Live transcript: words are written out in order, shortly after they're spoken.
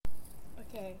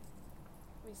Okay,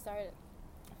 we started.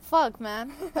 Fuck,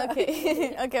 man.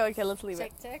 Okay. okay, let's leave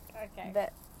Tick, it. tick. Okay.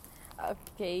 That.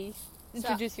 Okay.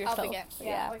 Introduce yourself. I'll begin.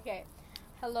 Yeah. Okay.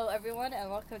 Hello, everyone, and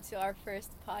welcome to our first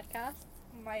podcast.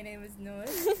 My name is Noor.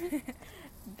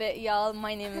 But y'all,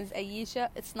 my name is Aisha.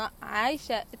 It's not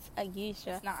Aisha, it's Aisha.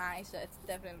 It's not Aisha. It's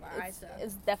definitely not Aisha.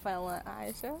 It's definitely not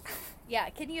Aisha. Yeah.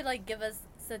 Can you give us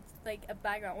such a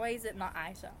background? Why is it not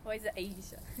Aisha? Why is it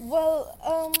Aisha? Well,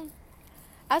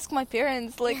 ask my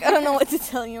parents. I don't know what to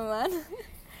tell you, man.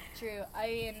 True. I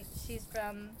mean,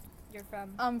 you're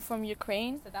from. I'm from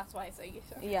Ukraine. So that's why it's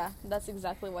Aisha. Yeah, that's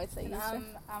exactly why it's And Aisha.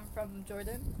 I'm from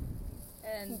Jordan.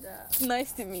 And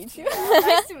Nice to meet you.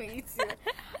 nice to meet you.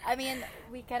 I mean,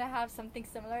 we kind of have something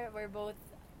similar.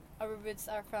 Our roots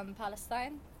are from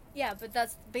Palestine. Yeah, but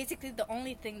that's basically the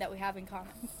only thing that we have in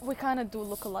common. We kind of do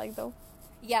look alike, though.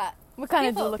 Yeah. We kind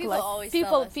of do look people alike. always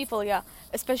tell us. People, yeah.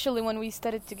 Especially when we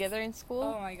studied together in school.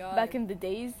 Oh my god. Back in the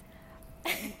days.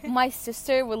 My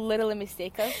sister would literally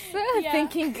mistake us, Yeah.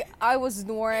 thinking I was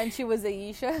Noor and she was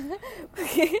Aisha.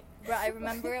 Bro, I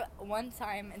remember one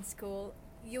time in school,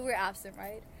 you were absent,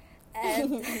 right?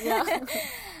 And Yeah.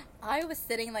 I was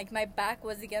sitting, my back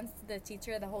was against the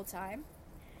teacher the whole time.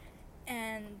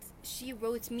 And she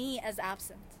wrote me as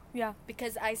absent. Yeah.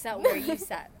 Because I sat where you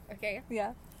sat, okay?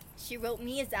 Yeah. She wrote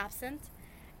me as absent.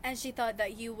 And she thought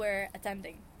that you were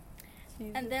attending.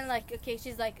 And then,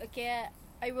 she's like, okay,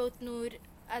 I wrote Noor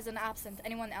as an absent.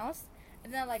 Anyone else?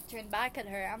 And then, turned back at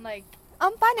her. I'm like,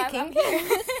 I'm panicking. I'm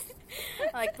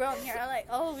here. Bro, I'm here. I'm like,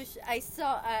 oh, I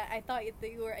thought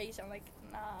that you were Aisha. I'm like,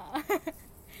 nah.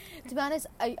 To be honest,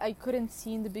 I couldn't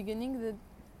see in the beginning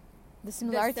the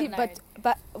similarity, similarity.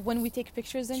 but when we take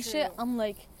pictures and True. shit, I'm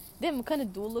like, damn, we kind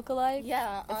of do look alike.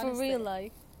 Yeah, For honestly. real,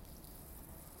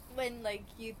 When,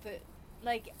 you put,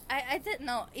 I didn't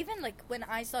know. Even, when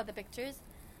I saw the pictures,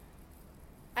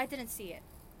 I didn't see it.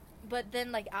 But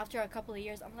then, after a couple of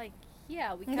years, I'm like,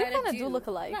 yeah, we We kind of do look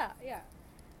alike. Yeah.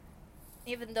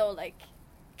 Even though,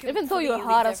 Even though you're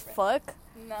completely hot as different. fuck,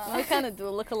 No. we kind of do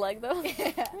look alike, though.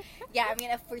 Yeah, I mean,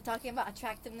 if we're talking about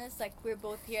attractiveness, we're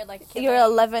both here, You're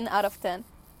 11 out of 10.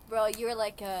 Bro, you're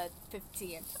a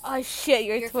 15. Oh shit,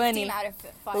 you're 20. 15 out of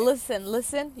 5.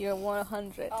 Listen, you're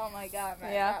 100. Oh my god,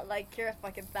 man. Yeah. You're a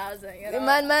fucking 1,000, you know?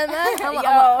 Man.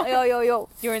 Yo.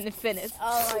 You're an infinite.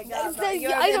 Oh my god, bro. I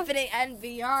You're don't- infinite and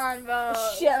beyond, bro.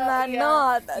 Shit, man,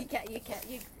 not.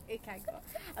 It can't go.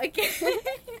 Okay.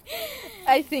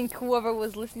 I think whoever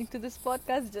was listening to this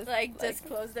podcast just just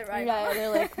closed it right yeah, now. they're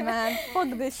like, man, fuck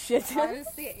this shit.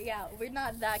 Honestly, yeah, we're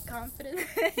not that confident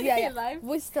yeah. in life.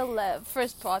 We still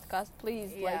first podcast,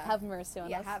 please, Yeah. have mercy on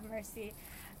us. Yeah, have mercy.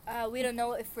 We don't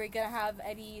know if we're gonna have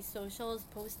any socials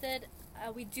posted.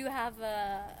 We do have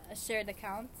a shared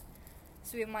account,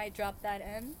 so we might drop that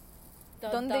in.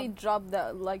 Don't they drop that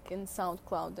in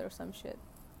SoundCloud or some shit?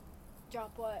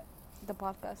 drop what? The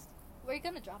podcast. We're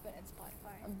gonna drop it in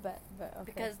Spotify Bet, okay.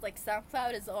 because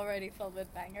SoundCloud is already filled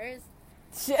with bangers.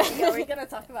 Shit. Yeah, we're gonna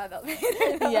talk about that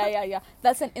later. yeah.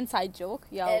 That's an inside joke.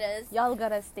 Y'all, It is. Y'all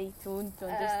gotta stay tuned to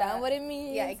understand what it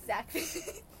means. Yeah, exactly.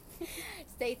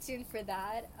 Stay tuned for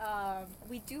that.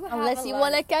 We do have Unless a you lot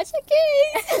wanna of- catch a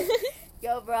case.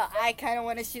 Yo, bro, I kind of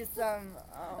want to shoot some.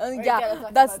 We're yeah, gonna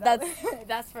talk that's- about that.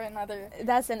 That's for another.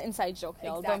 That's an inside joke,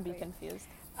 y'all. Don't be Exactly. confused.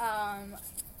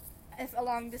 If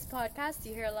along this podcast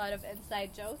you hear a lot of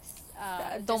inside jokes,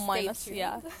 Don't just mind stay us, tuned.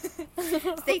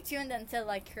 yeah. Stay tuned until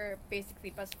you're basically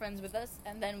best friends with us,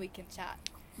 and then we can chat.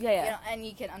 Yeah. You know, and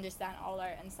you can understand all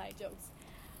our inside jokes.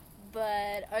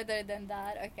 But other than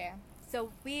that, okay.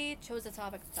 So we chose a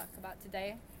topic to talk about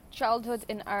today. Childhood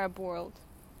in Arab world.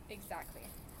 Exactly.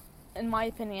 In my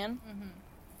opinion, Mm-hmm.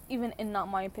 even in not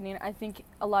my opinion, I think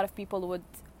a lot of people would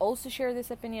also share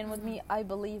this opinion with me. I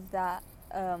believe that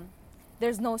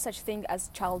there's no such thing as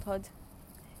childhood.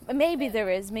 Maybe Yeah. there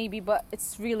is, but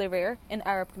it's really rare in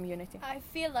Arab community. I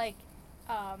feel like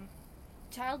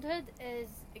childhood is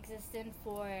existent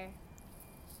for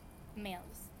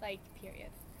males,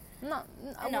 period. No,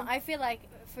 No, I feel like,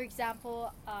 for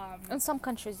example, in some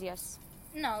countries, yes.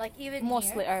 no, even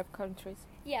Mostly here, Arab countries.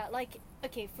 yeah,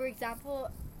 okay, for example,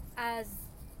 as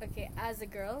a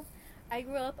girl, I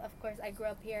grew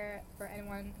up here, for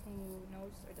anyone who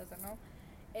knows or doesn't know,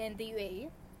 in the UAE.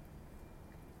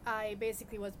 I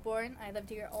basically was born, I lived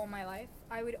here all my life.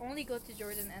 I would only go to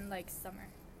Jordan in summer,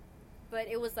 but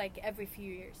it was every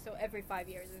few years, so every 5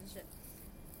 years and shit.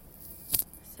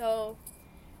 So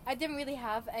I didn't really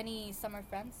have any summer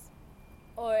friends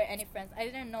or any friends. I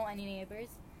didn't know any neighbors.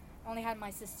 I only had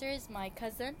my sisters, my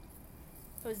cousin,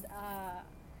 who's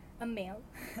a male,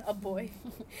 a boy.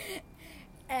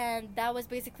 And that was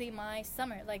basically my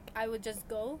summer. I would just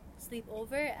go, sleep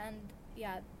over, and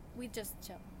yeah, we just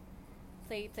chill,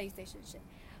 play PlayStation shit.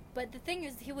 But the thing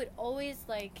is, he would always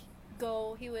like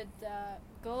go. He would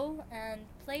go and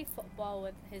play football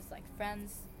with his like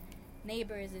friends,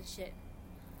 neighbors and shit.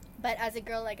 But as a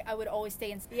girl, like I would always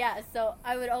stay in. Yeah, so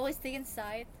I would always stay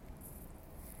inside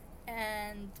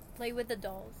and play with the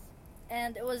dolls.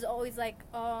 And it was always like,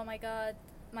 oh my god,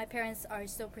 my parents are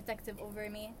so protective over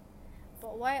me.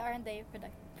 But why aren't they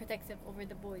protective over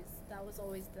the boys? That was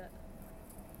always the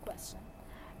question.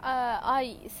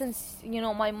 Since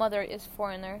my mother is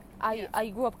foreigner, Yeah. I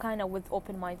grew up kind of with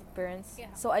open-minded parents.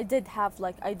 Yeah. So I did have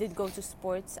I did go to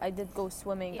sports, I did go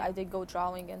swimming, Yeah. I did go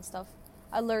drawing and stuff.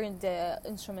 I learned the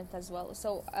instrument as well.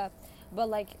 So, but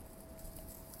like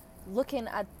looking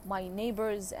at my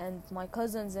neighbors and my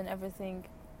cousins and everything,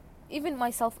 even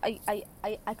myself,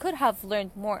 I could have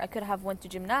learned more. I could have went to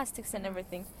gymnastics and Mhm.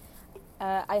 everything.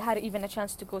 I had even a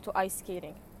chance to go to ice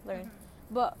skating, learn. Mhm.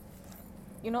 But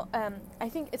I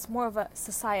think it's more of a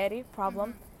society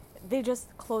problem. They just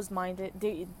closed-minded.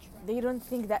 They don't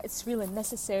think that it's really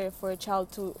necessary for a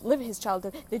child to live his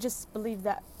childhood. They just believe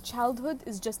that childhood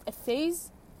is just a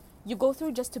phase you go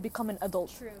through just to become an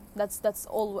adult. True. That's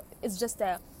all. It's just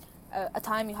a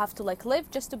time you have to live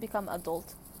just to become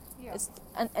adult. Yeah.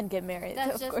 And get married.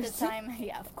 That's of just course. the time.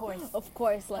 Yeah, of course. Of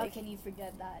course, How can you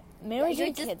forget that? marriage You're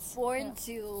and just kids. born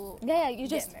to Yeah, you get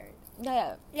just married.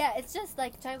 yeah. Yeah, it's just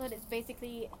like childhood is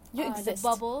basically You the exist.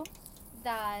 bubble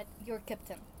that you're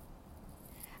kept in.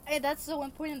 And that's so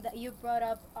important that you brought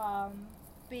up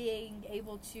being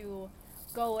able to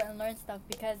go and learn stuff,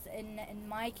 because in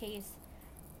my case,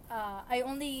 I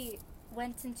only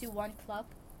went into one club,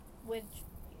 which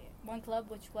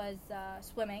was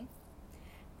swimming,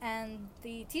 and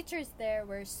the teachers there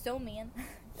were so mean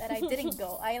that I didn't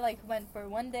go. I went for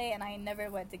one day and I never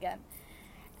went again.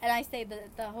 And I stayed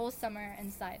the whole summer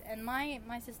inside. And my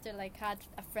sister had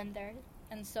a friend there,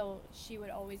 and so she would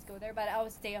always go there, but I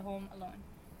would stay at home alone.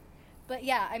 But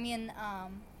yeah, I mean,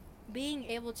 being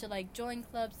able to join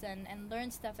clubs and learn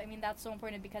stuff, I mean, that's so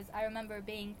important, because I remember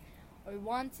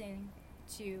wanting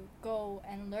to go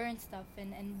and learn stuff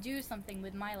and do something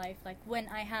with my life, when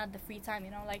I had the free time,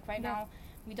 right now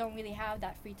we don't really have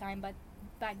that free time, but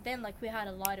back then we had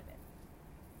a lot of it.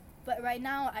 But right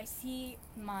now I see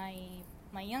my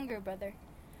younger brother,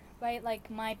 right?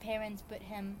 My parents put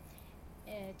him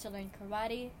to learn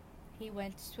karate. He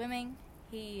went swimming.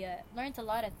 He learned a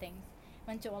lot of things.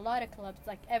 Went to a lot of clubs.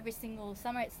 Every single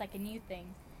summer, it's a new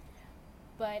thing.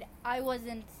 But I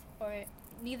wasn't, or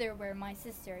neither were my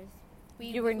sisters.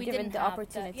 You weren't given didn't the have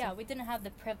opportunity. we didn't have the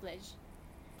privilege.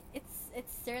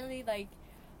 It's certainly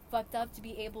fucked up to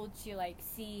be able to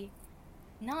see,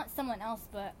 not someone else,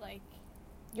 but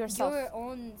Yourself. your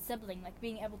own sibling,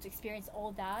 being able to experience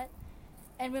all that,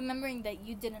 and remembering that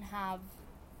you didn't have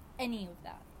any of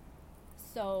that.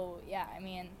 So yeah, I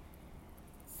mean,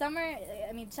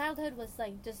 childhood was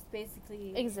just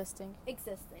basically Existing.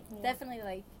 existing. Yeah.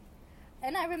 Definitely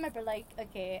and I remember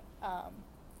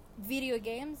video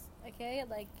games, okay,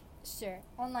 sure,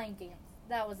 online games,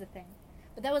 that was a thing,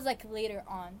 but that was later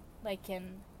on,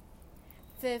 in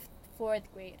 5th, 4th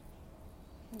grade.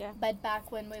 Yeah. But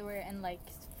back when we were in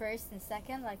first and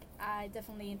second, I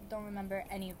definitely don't remember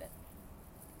any of it.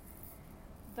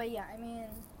 But yeah, I mean,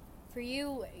 for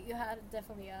you had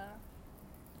definitely a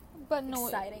But no,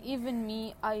 exciting. even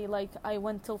me, I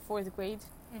went till 4th grade.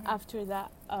 Mhm. After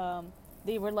that,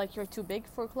 they were you're too big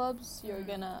for clubs. You're Mhm.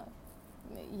 gonna,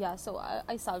 yeah. So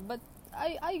I stopped. But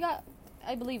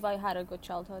I believe I had a good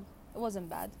childhood. It wasn't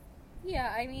bad.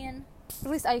 Yeah, I mean, At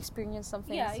least I experienced some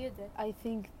things. yeah, you did. I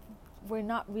think we're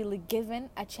not really given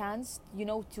a chance,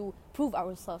 to prove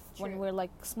ourselves when True. we're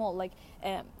small.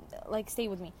 Stay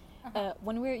with me. Uh-huh.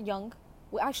 When we're young,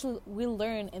 we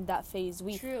learn in that phase.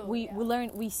 True, We yeah.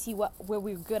 learn. We see where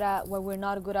we're good at, where we're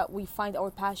not good at. We find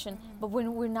our passion. Mhm. But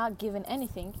when we're not given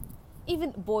anything,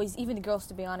 even boys, even girls,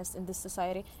 to be honest, in this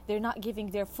society, they're not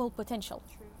giving their full potential.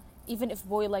 True. Even if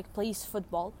boy plays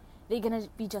football, they're gonna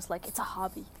be just it's a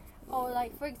hobby. Oh,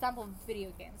 for example,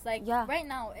 video games. Yeah. Right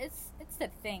now, it's a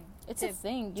thing. It's a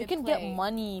thing. You to can play. get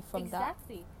money from that.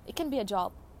 Exactly. It can be a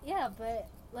job. Yeah, but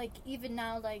even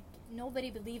now,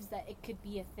 nobody believes that it could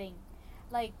be a thing.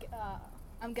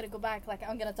 I'm gonna go back.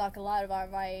 I'm gonna talk a lot about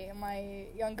my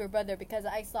younger brother, because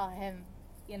I saw him,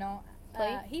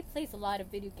 Play? he plays a lot of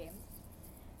video games.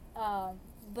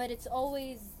 But it's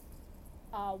always,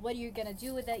 what are you gonna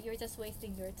do with it? You're just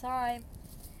wasting your time.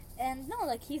 And no,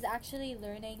 he's actually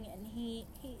learning, and he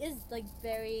is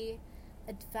very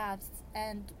advanced.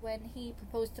 And when he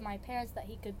proposed to my parents that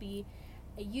he could be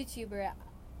a YouTuber,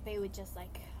 they would just oh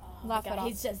my Laugh it God, off.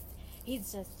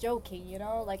 he's just joking,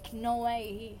 no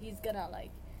way he's gonna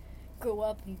grow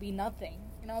up and be nothing,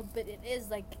 you know. But it is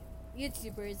like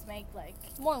YouTubers make like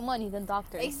More money than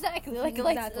doctors. exactly like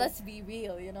Exactly. let's be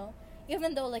real, you know.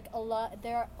 Even though like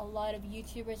there are a lot of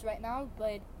YouTubers right now,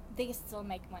 but they still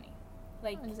make money.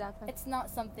 Like Exactly. it's not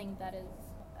something that is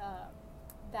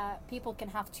that people can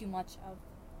have too much of.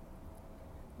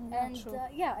 Yeah, And true.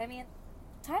 yeah, I mean,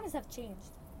 times have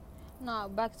changed. Now,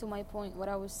 back to my point, what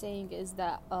I was saying is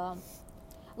that,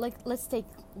 like, let's take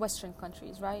Western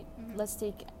countries, right? Mhm. Let's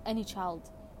take any child.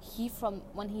 He, from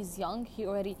when he's young,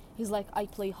 he's like, I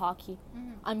play hockey.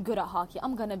 Mhm. I'm good at hockey.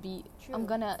 True.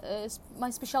 My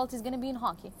specialty is gonna be in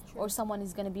hockey. True. Or someone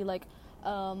is gonna be like,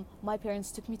 my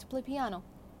parents took me to play piano.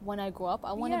 When I grow up,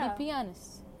 I want to Yeah. be pianist.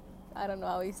 I don't know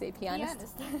how you say pianist.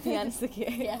 Pianist. Pianist,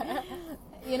 okay. Yeah.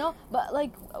 You know, but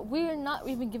like we're not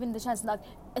even given the chance. Like,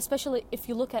 especially if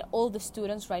you look at all the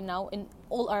students right now in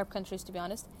all Arab countries, to be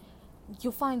honest, you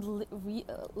find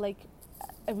like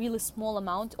a really small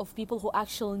amount of people who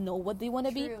actually know what they want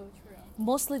to be. True.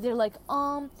 Mostly they're like,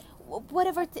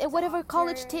 whatever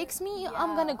college Doctor, takes me,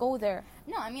 I'm gonna yeah. go there.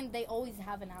 No, I mean they always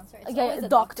have an answer. It's Yeah, always a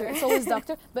doctor. It's always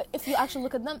doctor. But if you actually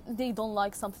look at them, they don't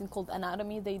like something called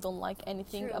anatomy. They don't like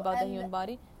anything True, about the and- human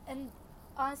body. And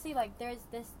honestly, like there's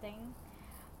this thing.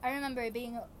 I remember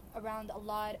being around a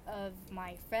lot of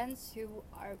my friends who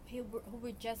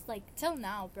were just like till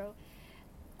now, bro,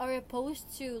 are opposed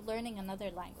to learning another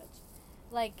language.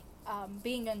 Like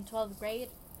being in 12th grade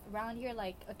around here,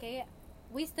 like okay,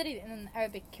 we studied in an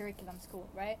Arabic curriculum school,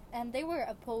 right? And they were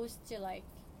opposed to like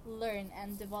learn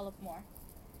and develop more.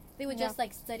 They would Yeah. just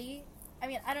like study. I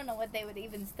mean, I don't know what they would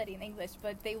even study in English,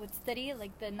 but they would study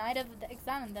like the night of the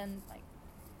exam and then like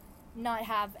not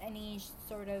have any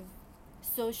sort of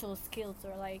social skills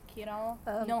or like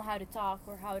know how to talk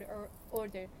or how to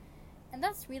order, and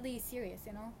that's really serious,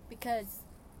 because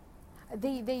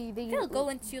They they'll go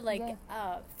into like yeah.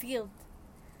 a field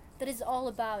that is all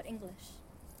about English.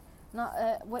 Not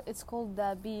what it's called,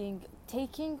 being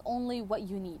taking only what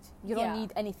you need. You Yeah. don't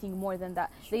need anything more than that.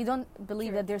 They don't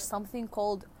believe True, that there's something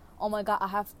called, oh my god, I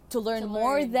have to learn To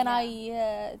more learn, than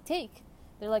yeah. I take.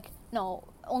 They're like, no,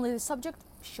 only the subject.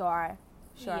 Sure.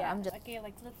 Yeah. I'm just Okay,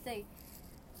 like let's say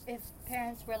if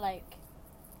parents were like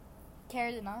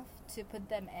cared enough to put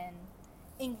them in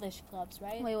English clubs,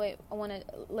 right? wait. I want to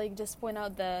like just point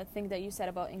out the thing that you said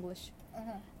about English.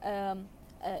 Uh-huh.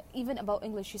 Even about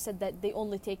English, you said that they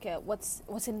only take what's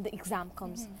in the exam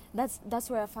comes. Mhm. That's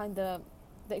where I find the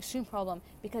extreme problem,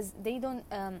 because they don't.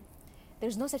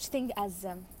 There's no such thing as.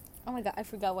 Oh my god, I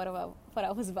forgot what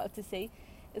I was about to say.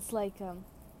 It's like.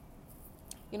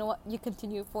 You know what? You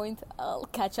continue your point. I'll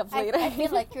catch up later. I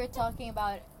feel like you're talking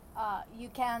about you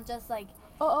can't just like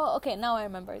Oh, okay. Now I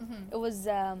remembered. Mhm. It was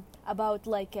about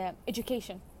like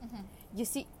education. Mhm. You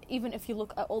see, even if you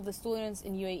look at all the students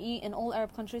in UAE and all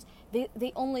Arab countries,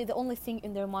 the only thing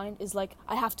in their mind is like,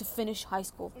 I have to finish high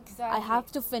school. Exactly. I have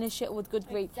to finish it with good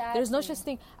grades. There's no Exactly. such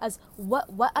thing as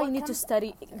what I need to comes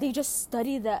study. after? They just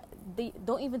study that. They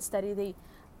don't even study. They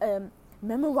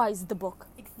memorize the book.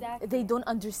 Exactly. They don't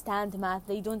understand math.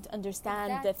 They don't understand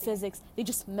the Exactly. physics. They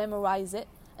just memorize it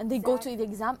and they go to the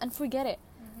exam and forget it.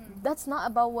 Mhm. That's not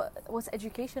about what's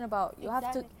education about. You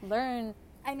have to Exactly. learn.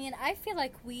 I mean, I feel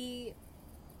like we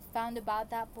found about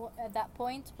that at that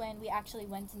point when we actually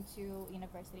went into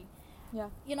university. Yeah.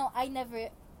 I never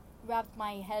wrapped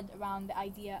my head around the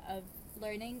idea of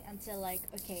learning until like,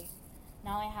 okay,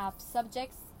 now I have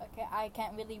subjects. Okay, I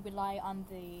can't really rely on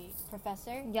the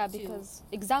professor. Yeah, to- because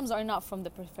exams are not from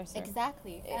the professor.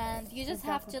 Exactly. Eh, And you just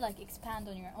have exactly. to like expand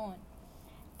on your own.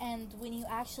 And when you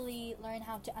actually learn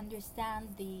how to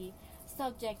understand the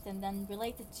subject and then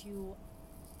relate it to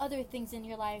other things in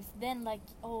your life, then like,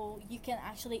 oh, you can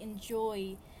actually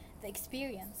enjoy the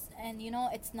experience. And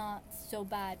it's not so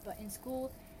bad. But in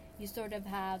school, you sort of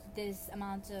have this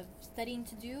amount of studying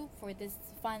to do for this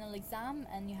final exam,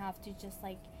 and you have to just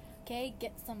like, okay,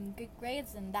 get some good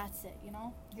grades, and that's it.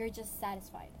 You're just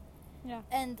satisfied. Yeah.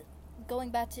 And going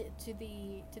back to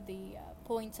the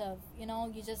point of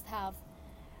you just have,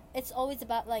 it's always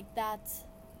about like that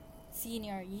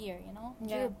senior year.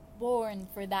 Yeah. You're born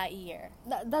for that year.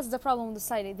 That's the problem with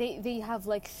society. They have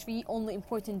like 3 only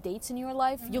important dates in your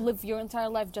life. You Mhm. live your entire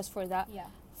life just for that. Yeah.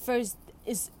 First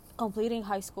is completing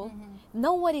high school. Mhm.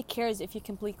 Nobody cares if you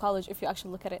complete college. If you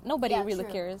actually look at it, nobody Yeah, really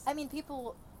true. cares. I mean,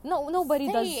 people Nobody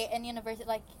stay does. in university,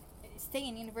 like stay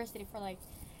in university for like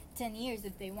 10 years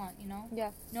if they want.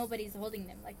 Yeah. Nobody's holding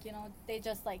them. Like they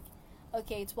just like,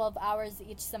 okay, 12 hours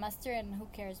each semester, and who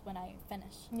cares when I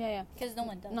finish? Yeah. Because no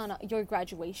one does. No, your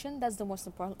graduation, that's the most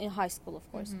important. In high school,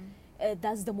 of course. Mhm.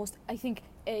 That's the most, I think,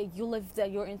 you lived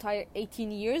your entire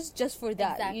 18 years just for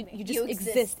that. Exactly. You just You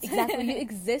exist. exist. Exactly. You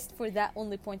exist for that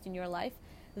only point in your life.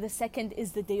 The second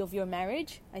is the day of your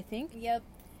marriage, I think. Yep.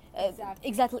 Exactly.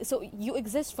 Exactly. So you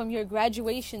exist from your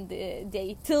graduation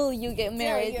day till you get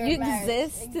married. you're You married.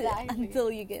 exist Exactly. until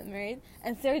you get married.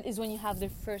 And third is when you have their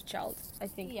first child. I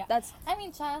think Yeah. that's I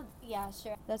mean, child. Yeah,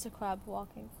 sure. a crab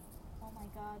walking. Oh my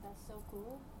god, that's so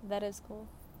cool. That is cool.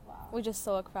 Wow. We just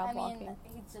saw a crab I mean, walking.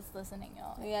 he's just listening,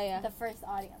 y'all. Yeah. The first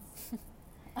audience.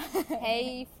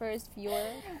 Hey, first viewer.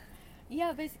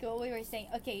 Yeah, basically what we were saying.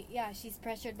 Okay, yeah, she's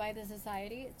pressured by the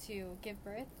society to give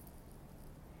birth.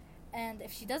 And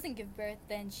if she doesn't give birth,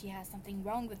 then she has something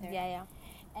wrong with her. Yeah.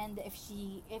 And if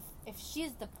she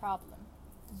is the problem,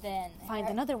 then Find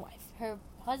another wife. her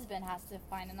husband has to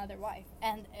find another wife.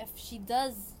 And if she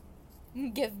does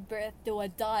give birth to a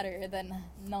daughter, then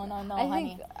no,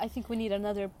 honey. I think we need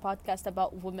another podcast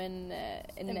about women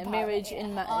in Empower- marriage. yeah,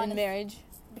 In honest- marriage,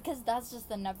 Because that's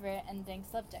just a never-ending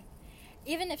subject.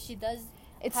 Even if she does,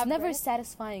 it's have never birth,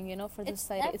 satisfying. For the It's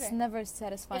society. It's never. never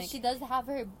satisfying. if she does have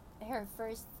her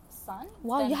first son.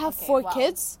 Wow, then, you have okay, 4 wow.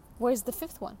 kids. Where's the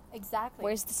 5th one? Exactly.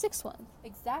 Where's the 6th one?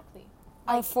 Exactly.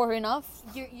 Are 4 enough?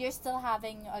 You're still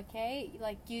having, okay,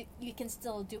 like you can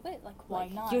still do it, like why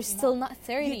Like, not? You're you still know? not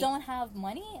 30. You don't have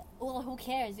money? Well, who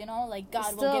cares? Like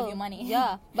God will Still, give you money.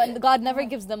 Yeah, but God never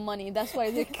gives them money. That's why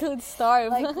the kids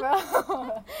starve. Like,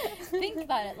 bro, think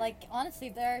about it. Like, honestly,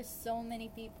 there are so many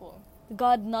people.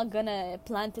 God not gonna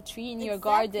plant a tree in your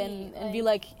Exactly, garden and be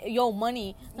like, yo,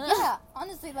 money. Yeah,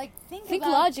 honestly, like Think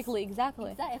about, logically,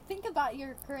 exactly. Think about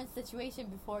your current situation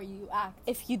before you act.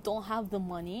 If you don't have the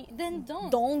money, Then don't.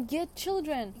 don't get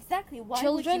children. Exactly. Why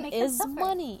Children would you make is them suffer?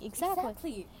 money.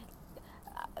 Exactly.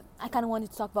 I kind of wanted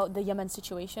to talk about the Yemen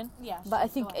situation, Yeah. but sure, I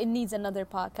think go it ahead. needs another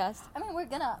podcast. I mean, we're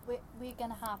gonna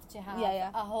have to have Yeah.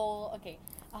 a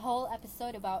whole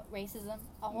episode about racism,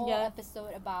 a whole Yeah.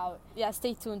 episode about Yeah,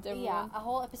 stay tuned, everyone. yeah, a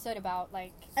whole episode about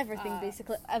like Everything,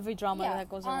 basically, every drama yeah, that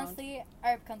goes around. honestly,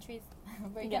 Arab countries,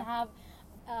 we're Yeah. gonna have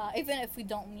even if we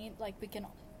don't meet, like we can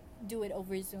do it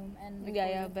over Zoom and record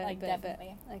Yeah, it, bet, like bet.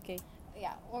 definitely, Okay.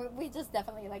 yeah, or we just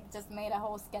definitely like just made a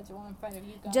whole schedule in front of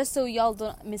you guys. Just so y'all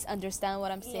don't misunderstand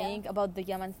what I'm Yeah. saying about the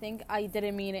Yemen thing, I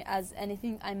didn't mean it as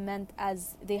anything. I meant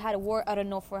as they had a war. I don't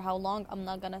know for how long. I'm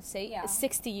not gonna say. Yeah.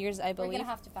 60 years, I we're believe. gonna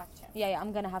have to fact check. Yeah,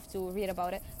 I'm gonna have to read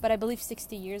about it. But I believe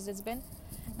 60 years it's been.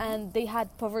 And they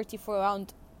had poverty for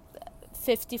around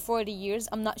 40 years.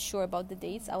 I'm not sure about the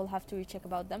dates. I will have to recheck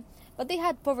about them. But they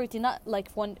had poverty not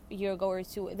like 1 year ago or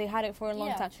 2. They had it for a long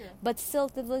Yeah, time. true. But still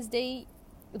to this day,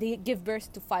 they give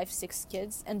birth to 5-6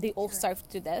 kids and they all True. starve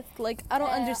to death. Like, I don't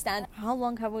Yeah. understand. How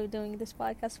long have we been doing this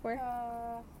podcast for?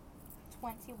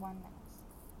 21 minutes.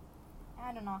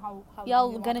 I don't know how Y'all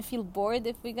long we gonna want. feel bored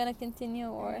if we're gonna continue,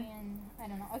 or? I mean, I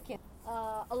don't know. Okay.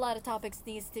 A lot of topics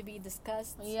needs to be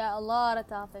discussed. Yeah, a lot of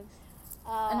topics.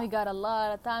 And we Uh, got a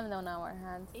lot of time on our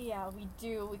hands. yeah, we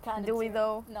do. We kind of Do we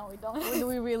though? No, we don't.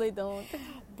 We really don't.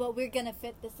 But we're gonna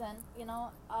fit this in,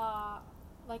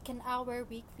 like an hour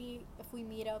weekly if we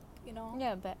meet up,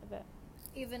 Yeah, bet.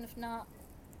 even if not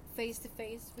face to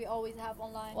face, we always have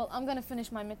online. Well, I'm gonna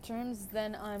finish my midterms,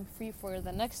 then I'm free for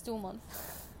the next 2 months.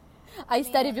 I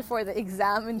study mean, before the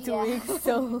exam in 2 yeah. weeks,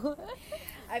 so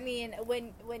I mean,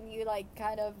 when you like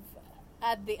kind of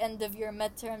at the end of your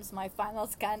midterms, my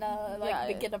finals kind of like Yeah.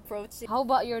 begin approaching. how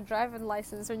about your driving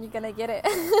license? When you gonna get it?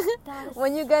 That is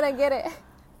When you gonna get it?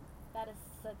 That is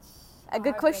such A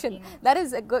good question. heartbreaking- That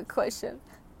is a good question.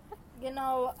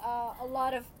 A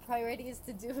lot of priorities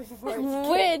to do before you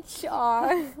get. Which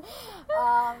are?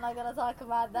 I'm not gonna talk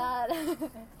about that.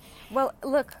 Well,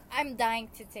 look. I'm dying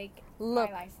to take Look,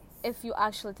 my license. If you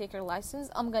actually take your license,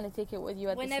 I'm gonna take it with you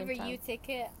at Whenever the same time. you take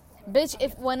it, Bitch,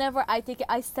 if whenever I take it,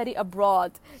 I study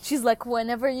abroad. She's like,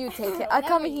 whenever you take it. I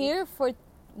come Whenever you- here for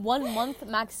 1 month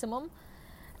maximum.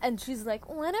 And she's like,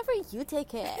 whenever you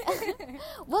take it.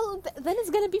 Well, then it's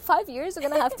gonna be 5 years. We're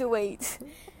gonna have to wait.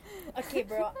 okay,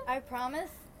 bro, I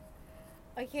promise.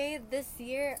 Okay, this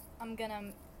year I'm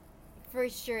gonna for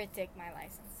sure take my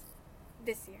license.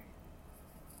 This year.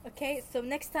 Okay, so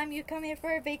next time you come here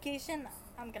for a vacation,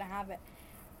 I'm gonna have it,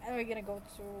 and we're gonna go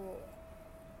to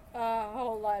a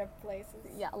whole lot of places.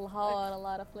 Yeah, a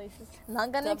lot of places.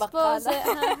 Not gonna To expose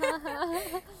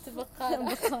Baqala. it. To Baqala.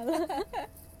 Baqala.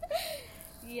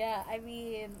 Yeah, I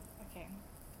mean, okay.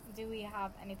 Do we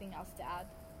have anything else to add?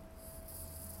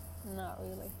 Not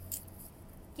really.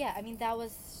 Yeah, I mean that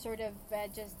was sort of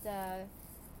just a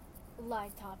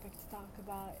light topic to talk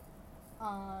about.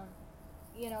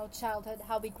 childhood,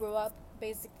 how we grew up,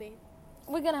 basically.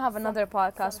 We're gonna have another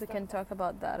podcast. We stuff. can talk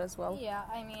about that as well. Yeah,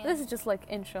 I mean, This is just like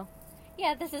intro.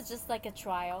 yeah, this is just like a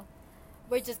trial.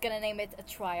 We're just gonna name it a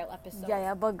trial episode.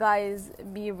 Yeah, but guys,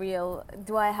 be real.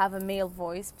 Do I have a male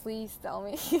voice? Please tell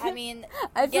me. I mean,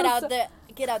 I get feel out so-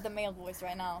 the male voice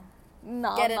right now.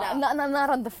 No, Get it out. not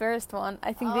on the first one.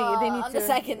 I think they need on to. the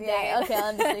second yeah, day. okay,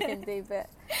 on the second day, but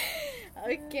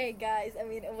Okay, guys. I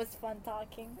mean, it was fun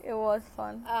talking. it was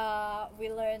fun.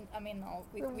 We learned. I mean, no,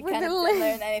 we We kind of didn't didn't learn.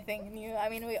 learn anything new. I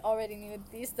mean, we already knew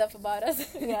these stuff about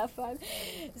us. Yeah, fun.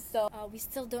 So we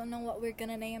still don't know what we're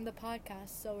gonna name the podcast.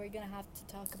 So we're gonna have to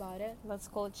talk about it. Let's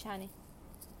call it Shani.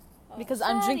 Oh, Because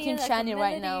I'm drinking like a Shani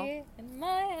right now. melody in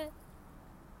my head.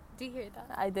 Do you hear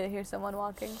that? I did hear someone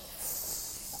walking.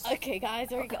 Okay, guys,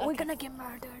 we're gonna get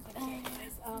murdered. Okay,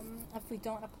 guys. If we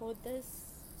don't upload this,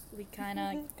 we kind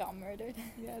of got murdered.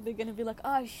 Yeah, they're gonna be like,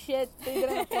 oh shit, they're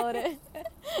gonna upload it.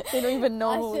 They don't even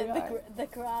know who we shit, are. the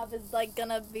crab is like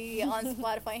gonna be on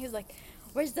Spotify. He's like,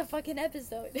 "Where's the fucking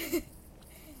episode?"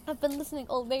 I've been listening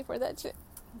all day for that shit.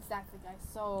 Exactly, guys.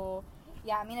 So,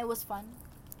 yeah, I mean, it was fun.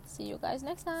 See you guys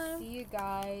next time. See you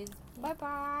guys. Bye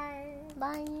bye.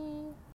 Bye.